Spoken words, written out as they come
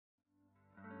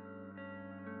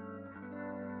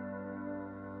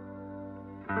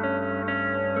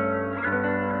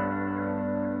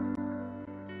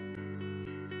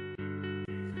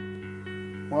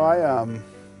Well,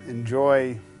 I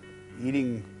enjoy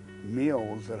eating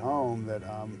meals at home that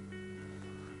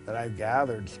I've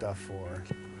gathered stuff for.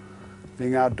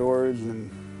 Being outdoors and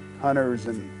hunters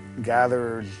and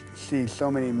gatherers see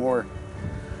so many more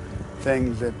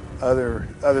things that other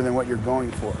than what you're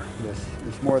going for.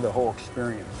 It's more the whole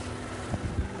experience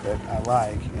that I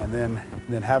like, and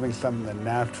then having something that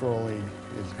naturally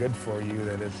is good for you,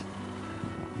 that has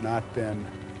not been,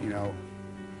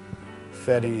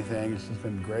 fed anything. It's just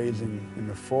been grazing in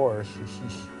the forest.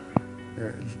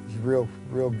 It's real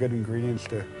good ingredients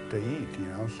to eat,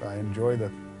 So I enjoy the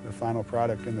final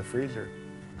product in the freezer.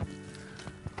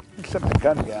 Except the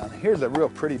gun gown. Here's a real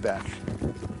pretty batch.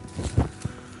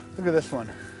 Look at this one.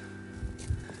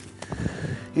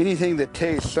 Anything that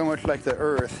tastes so much like the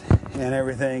earth and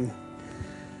everything,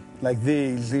 like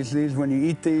these when you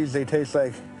eat these, they taste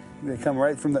like they come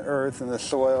right from the earth and the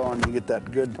soil, and you get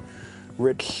that good,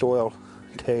 rich soil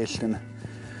taste, and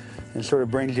it sort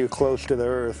of brings you close to the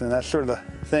earth. And that's sort of the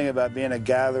thing about being a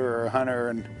gatherer or a hunter.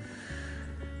 And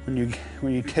when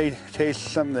you taste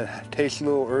something that tastes a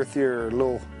little earthier or a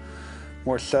little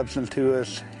more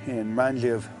substantious and reminds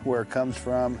you of where it comes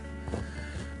from,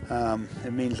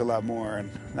 it means a lot more.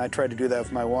 And I try to do that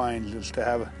with my wines, is to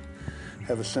have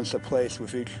a sense of place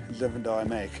with each zinfandel I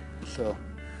make. So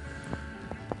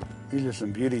these are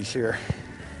some beauties here.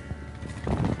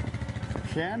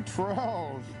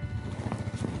 Chanterelles.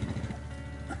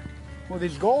 Well,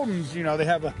 these Goldens, they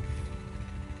have a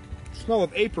smell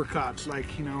of apricots, like,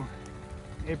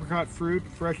 apricot fruit,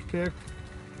 fresh picked.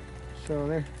 So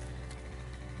they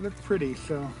look pretty.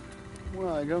 So,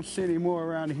 well, I don't see any more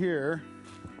around here.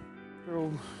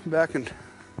 Go back and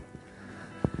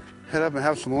head up and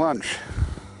have some lunch.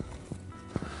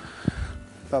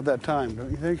 About that time, don't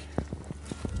you think?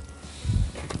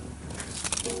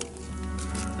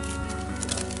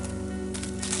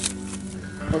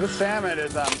 Well, this salmon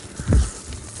is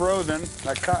frozen.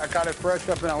 I caught it fresh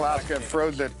up in Alaska and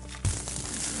froze it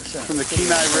from the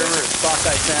Kenai River. It's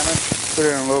sockeye salmon. Put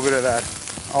in a little bit of that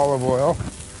olive oil.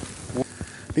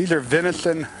 These are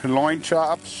venison loin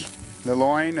chops, the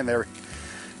loin, and they're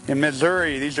in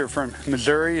Missouri. These are from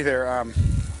Missouri. They're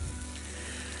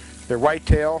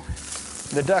whitetail.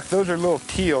 The duck, those are little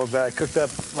teals that I cooked up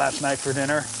last night for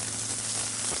dinner,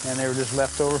 and they were just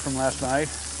left over from last night.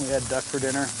 We had duck for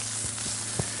dinner.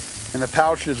 And the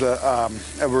pouch is a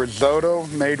risotto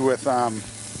made with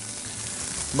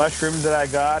mushrooms that I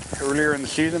got earlier in the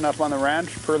season up on the ranch,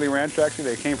 Pearly Ranch actually.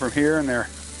 They came from here, and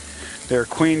they're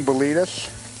Queen Bolitas.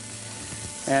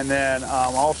 And then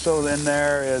also in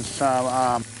there is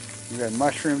some, we got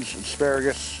mushrooms,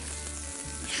 asparagus,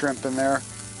 shrimp in there,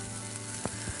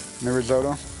 in the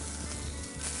risotto.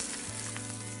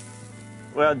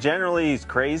 Well, generally he's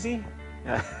crazy.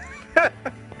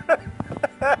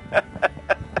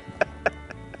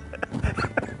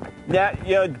 Now,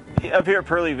 up here at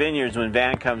Pearly Vineyards, when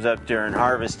Van comes up during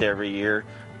harvest every year,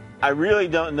 I really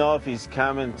don't know if he's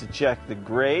coming to check the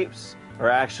grapes or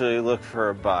actually look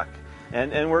for a buck.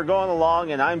 And we're going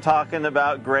along, and I'm talking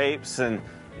about grapes, and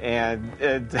I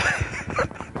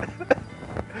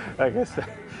guess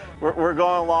we're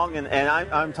going along, and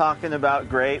I'm talking about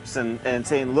grapes and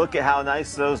saying, look at how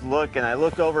nice those look. And I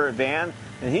look over at Van,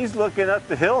 and he's looking up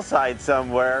the hillside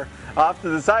somewhere off to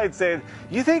the side saying,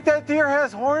 you think that deer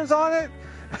has horns on it?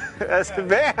 I said,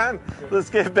 Van, let's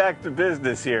get back to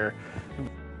business here.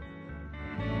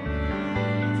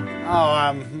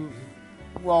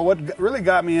 Well, what really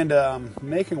got me into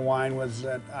making wine was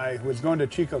that I was going to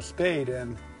Chico State,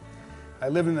 and I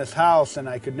lived in this house, and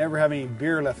I could never have any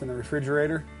beer left in the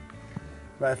refrigerator.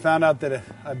 But I found out that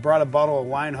if I brought a bottle of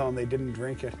wine home, they didn't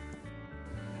drink it.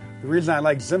 The reason I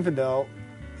like Zinfandel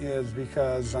is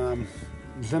because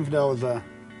Zinfandel is a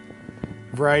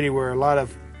variety where a lot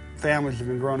of families have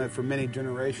been growing it for many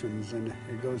generations, and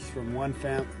it goes from one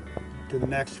family to the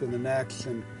next,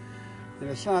 and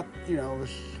it's not,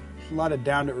 there's a lot of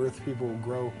down-to-earth people who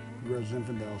grow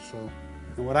Zinfandel. So,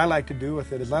 and what I like to do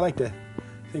with it is I like to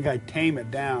think I tame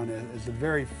it down. It's a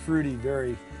very fruity,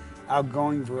 very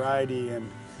outgoing variety,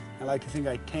 and I like to think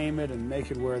I tame it and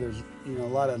make it where there's a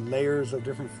lot of layers of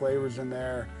different flavors in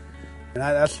there. And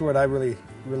that's what I really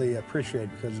appreciate,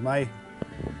 because my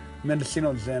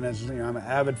Mendocino Zen is, I'm an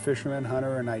avid fisherman,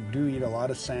 hunter, and I do eat a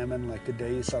lot of salmon. Like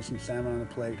today you saw some salmon on the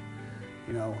plate.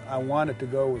 I want it to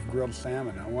go with grilled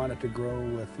salmon. I want it to go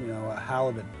with, a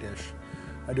halibut dish.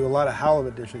 I do a lot of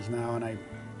halibut dishes now, and I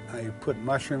put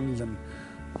mushrooms and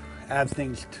add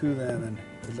things to them. And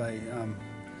because I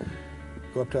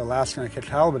go up to Alaska and I catch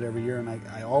halibut every year, and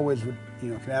I always would,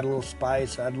 can add a little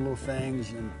spice, add little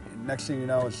things, and next thing you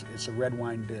know, it's a red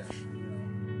wine dish.